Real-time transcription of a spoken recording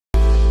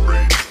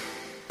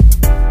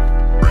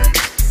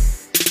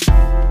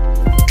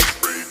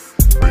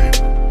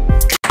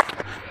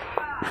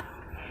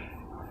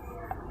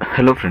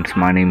Hello friends,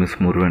 my name is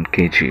Murugan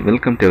KG.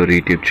 Welcome to our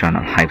YouTube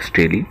channel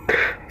Hyipsdaily.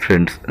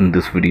 Friends, in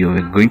this video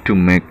we're going to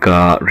make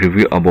a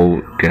review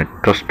about a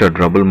trusted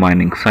rubble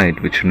mining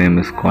site which name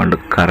is called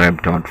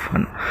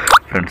Hyip.fun.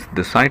 Friends,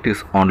 the site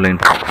is online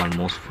for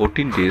almost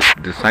 14 days.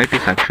 The site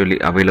is actually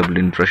available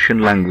in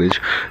Russian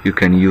language. You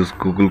can use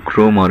Google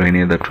Chrome or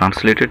any other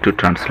translator to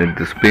translate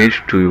this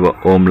page to your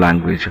home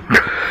language.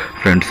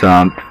 Friends,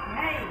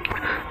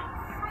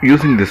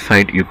 using this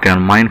site you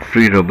can mine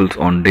free rubles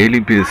on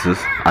daily basis.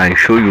 I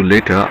show you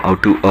later how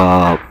to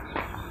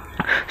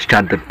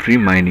start that free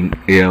mining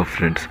here.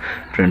 Friends,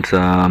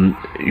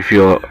 if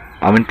you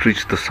haven't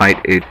reached the site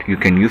yet, you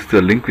can use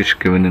the link which is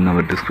given in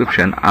our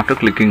description. After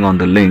clicking on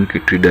the link,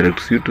 it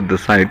redirects you to the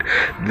site.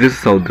 This is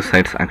how the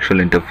site's actual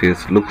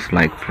interface looks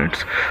like.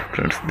 Friends,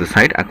 the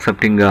site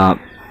accepting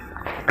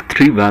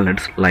three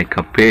wallets like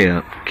a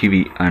Payer,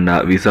 Kiwi and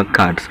Visa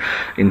cards.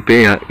 In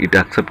Payer, it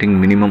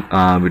accepting minimum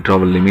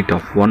withdrawal limit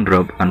of 1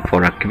 rub, and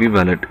for a Kiwi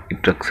wallet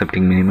it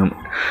accepting minimum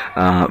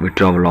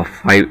withdrawal of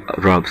 5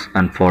 rubs,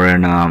 and for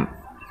an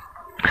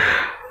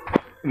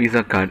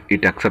Visa card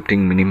it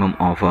accepting minimum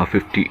of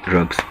 50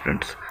 rubs.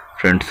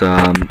 Friends,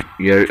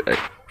 here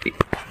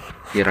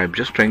I'm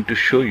just trying to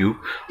show you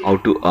how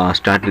to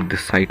start with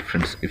this site.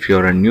 Friends, if you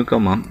are a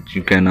newcomer,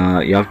 you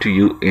have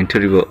to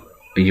enter your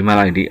email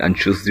ID and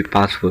choose the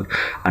password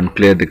and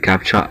clear the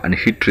captcha and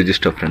hit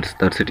register. Friends,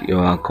 that's it,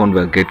 your account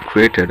will get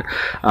created.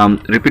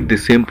 Repeat the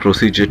same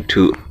procedure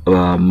to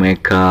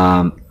make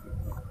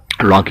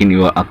log in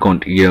your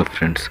account here.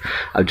 Friends,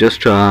 I've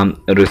just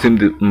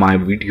resumed my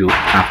video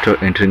after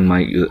entering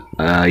my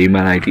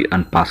email ID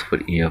and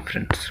password here.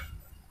 Friends,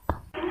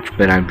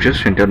 where I've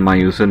just entered my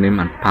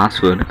username and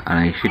password and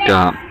I hit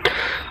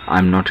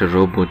I'm not a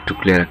robot to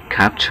clear a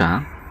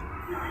captcha.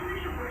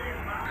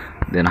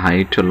 Then I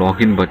hit a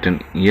login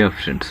button here.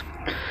 Friends,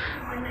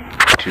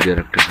 it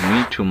redirected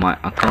me to my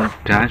account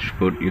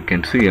dashboard. You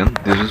can see here,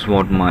 this is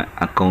what my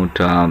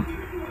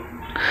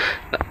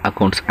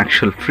account's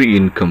actual free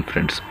income.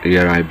 Friends,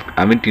 here I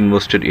haven't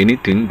invested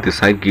anything. The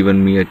site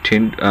given me a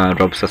 10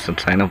 rubs as a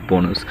sign up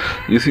bonus.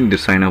 Using the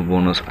sign up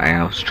bonus, I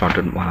have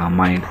started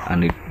mine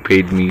and it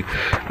paid me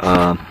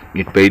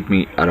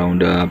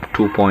around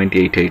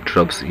 2.88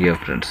 rubs here.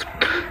 Friends,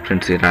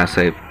 here, as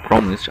I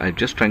promised, I'm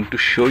just trying to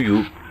show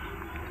you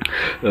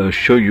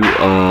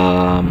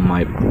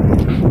my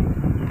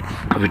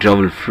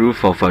withdrawal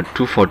proof of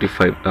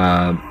 245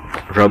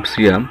 rubs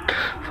here.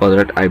 For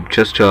that, I've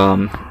just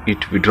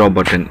hit withdraw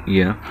button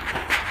here,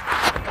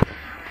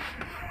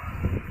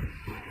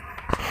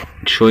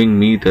 showing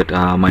me that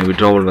my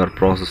withdrawal were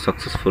processed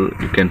successful.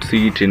 You can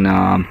see it in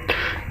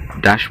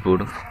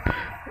dashboard.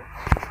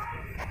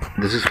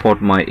 This is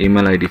what my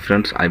email ID.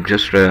 Friends, I've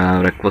just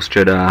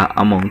requested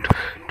amount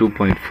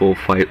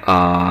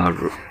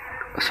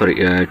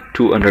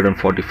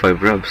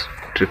 245 rubs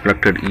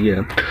reflected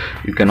here.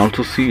 You can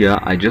also see here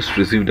I just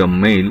received a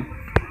mail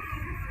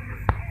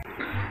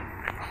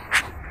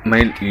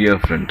here.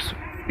 Friends,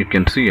 you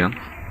can see here,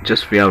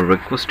 just we have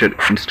requested,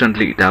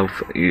 instantly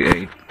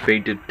it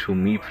paid to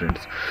me.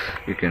 Friends,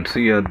 you can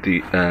see here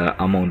the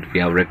amount we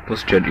have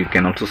requested. You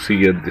can also see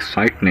here the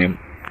site name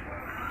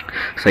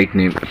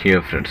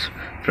here. Friends,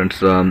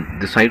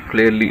 the site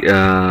clearly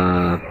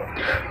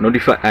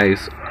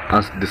notifies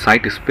as the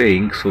site is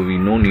paying, so we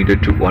no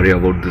needed to worry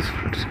about this.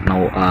 Friends,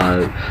 now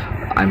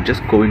I'm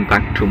just going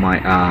back to my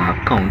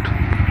account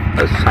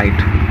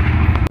site,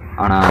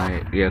 and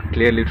I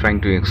clearly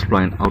trying to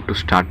explain how to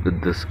start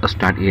with this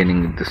start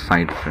earning with this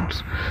site.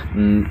 Friends,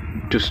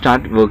 to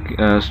start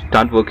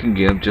working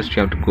here, just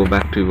you have to go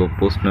back to your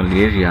personal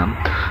area.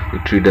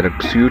 It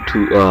redirects you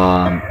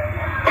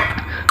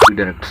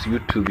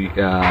to the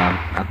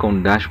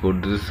account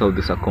dashboard. This is how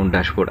this account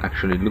dashboard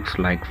actually looks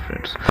like.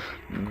 Friends,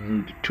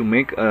 to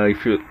make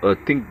if you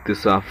think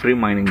this free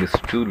mining is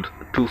too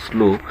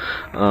slow,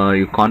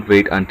 you can't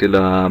wait until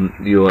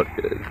you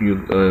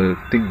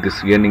think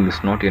this earning is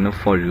not enough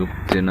for you,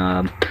 then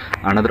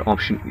another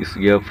option is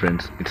here.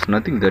 Friends, it's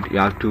nothing that you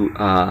have to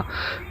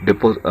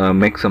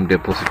make some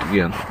deposit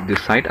here. The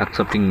site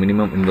accepting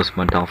minimum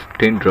investment of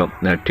 10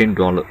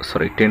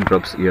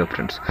 rubs here.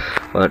 Friends,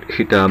 but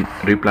hit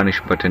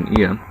replenish button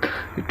here.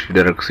 It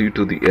redirects you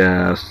to the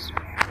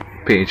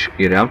page.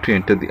 You have to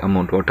enter the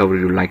amount whatever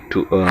you like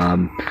to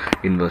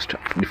invest.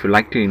 If you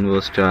like to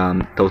invest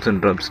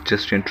 1000 rubs,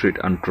 just enter it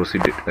and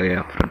proceed it.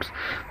 Friends,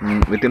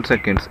 within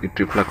seconds it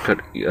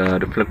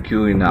reflect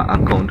you in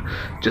account.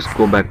 Just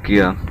go back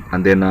here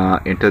and then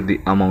enter the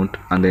amount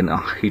and then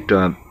hit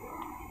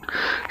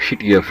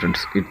here.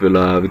 Friends, it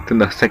will within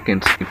the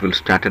seconds it will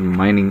start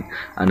mining,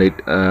 and it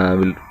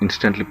will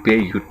instantly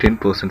pay you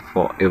 10%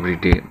 for every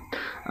day.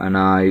 And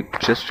I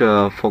just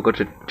forgot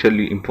to tell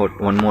you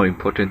one more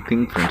important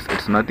thing. Friends,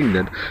 it's nothing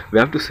that we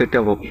have to set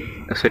our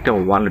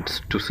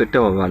wallets. To set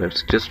our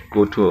wallets, just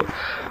go to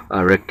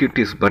a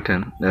Recruities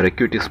button, the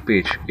Recruities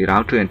page. You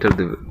have to enter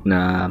the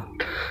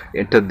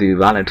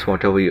wallets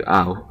whatever you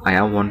have. I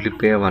have only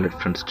Pay wallet.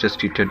 Friends, just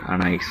hit it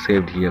and I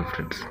saved here.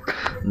 Friends,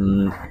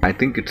 I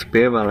think it's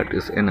Pay wallet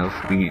is enough.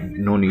 We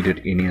no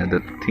needed any other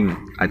thing,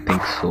 I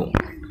think so.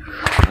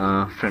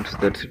 Friends,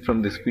 that's it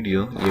from this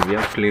video. Yeah, we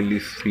have clearly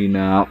seen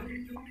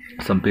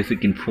some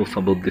basic infos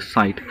about this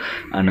site,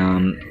 and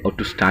how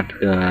to start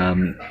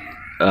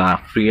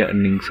free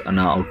earnings, and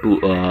how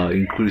to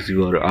increase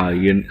your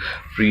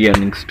free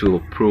earnings to a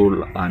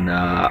pro. And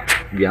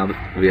we have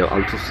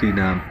also seen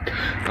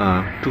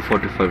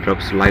 245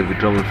 drops live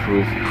withdrawal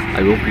proof.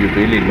 I hope you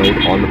really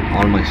loved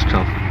all my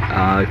stuff.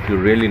 If you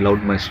really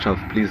loved my stuff,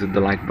 please hit the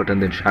like button,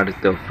 then share it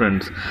with your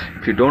friends.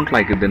 If you don't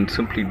like it, then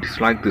simply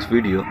dislike this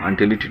video and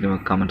tell it in your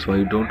comments why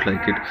you don't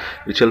like it,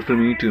 which helps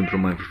me to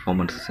improve my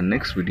performances in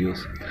next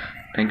videos.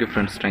 Thank you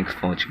friends, thanks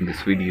for watching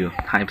this video.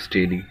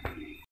 Hyipsdaily.